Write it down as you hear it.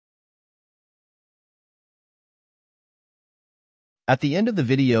At the end of the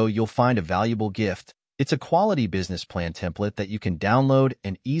video, you'll find a valuable gift. It's a quality business plan template that you can download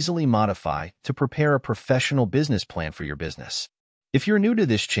and easily modify to prepare a professional business plan for your business. If you're new to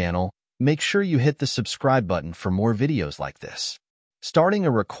this channel, make sure you hit the subscribe button for more videos like this. Starting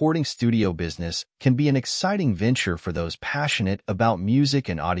a recording studio business can be an exciting venture for those passionate about music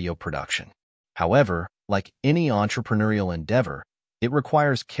and audio production. However, like any entrepreneurial endeavor, it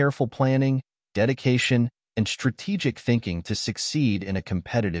requires careful planning, dedication, and strategic thinking to succeed in a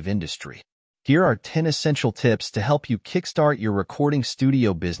competitive industry. Here are 10 essential tips to help you kickstart your recording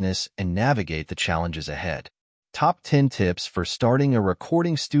studio business and navigate the challenges ahead. Top 10 tips for starting a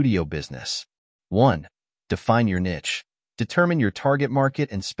recording studio business. 1. Define your niche. Determine your target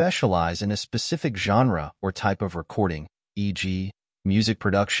market and specialize in a specific genre or type of recording, e.g., music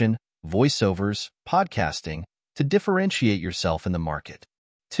production, voiceovers, podcasting, to differentiate yourself in the market.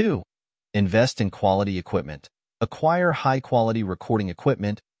 2. Invest in quality equipment. Acquire high-quality recording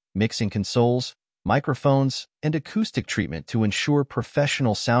equipment, mixing consoles, microphones, and acoustic treatment to ensure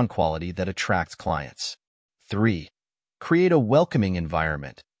professional sound quality that attracts clients. 3. Create a welcoming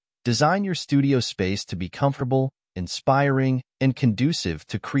environment. Design your studio space to be comfortable, inspiring, and conducive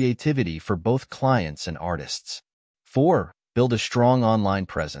to creativity for both clients and artists. 4. Build a strong online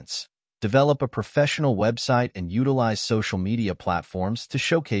presence. Develop a professional website and utilize social media platforms to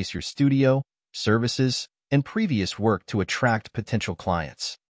showcase your studio, services, and previous work to attract potential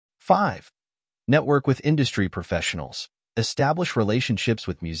clients. 5. Network with industry professionals. Establish relationships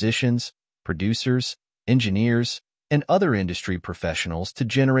with musicians, producers, engineers, and other industry professionals to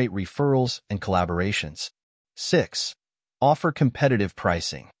generate referrals and collaborations. 6. Offer competitive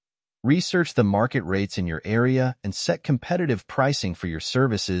pricing. Research the market rates in your area and set competitive pricing for your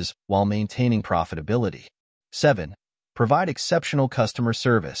services while maintaining profitability. 7. Provide exceptional customer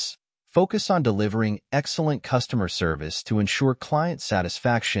service. Focus on delivering excellent customer service to ensure client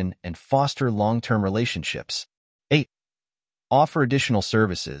satisfaction and foster long-term relationships. 8. Offer additional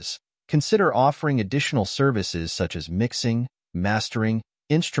services. Consider offering additional services such as mixing, mastering,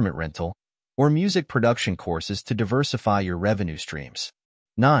 instrument rental, or music production courses to diversify your revenue streams.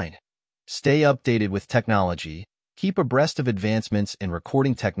 9. Stay updated with technology. Keep abreast of advancements in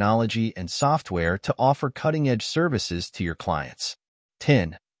recording technology and software to offer cutting-edge services to your clients.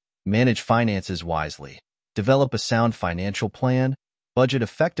 10. Manage finances wisely. Develop a sound financial plan, budget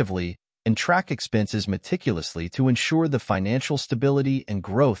effectively, and track expenses meticulously to ensure the financial stability and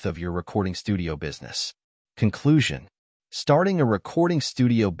growth of your recording studio business. Conclusion. Starting a recording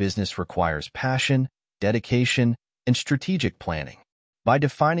studio business requires passion, dedication, and strategic planning. By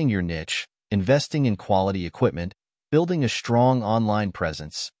defining your niche, investing in quality equipment, building a strong online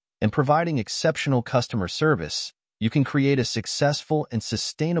presence, and providing exceptional customer service, you can create a successful and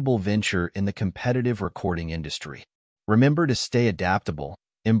sustainable venture in the competitive recording industry. Remember to stay adaptable,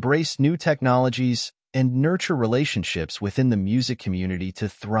 embrace new technologies, and nurture relationships within the music community to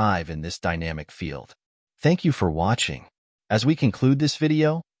thrive in this dynamic field. Thank you for watching. As we conclude this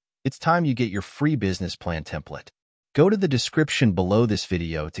video, it's time you get your free business plan template. Go to the description below this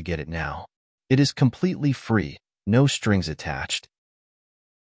video to get it now. It is completely free, no strings attached,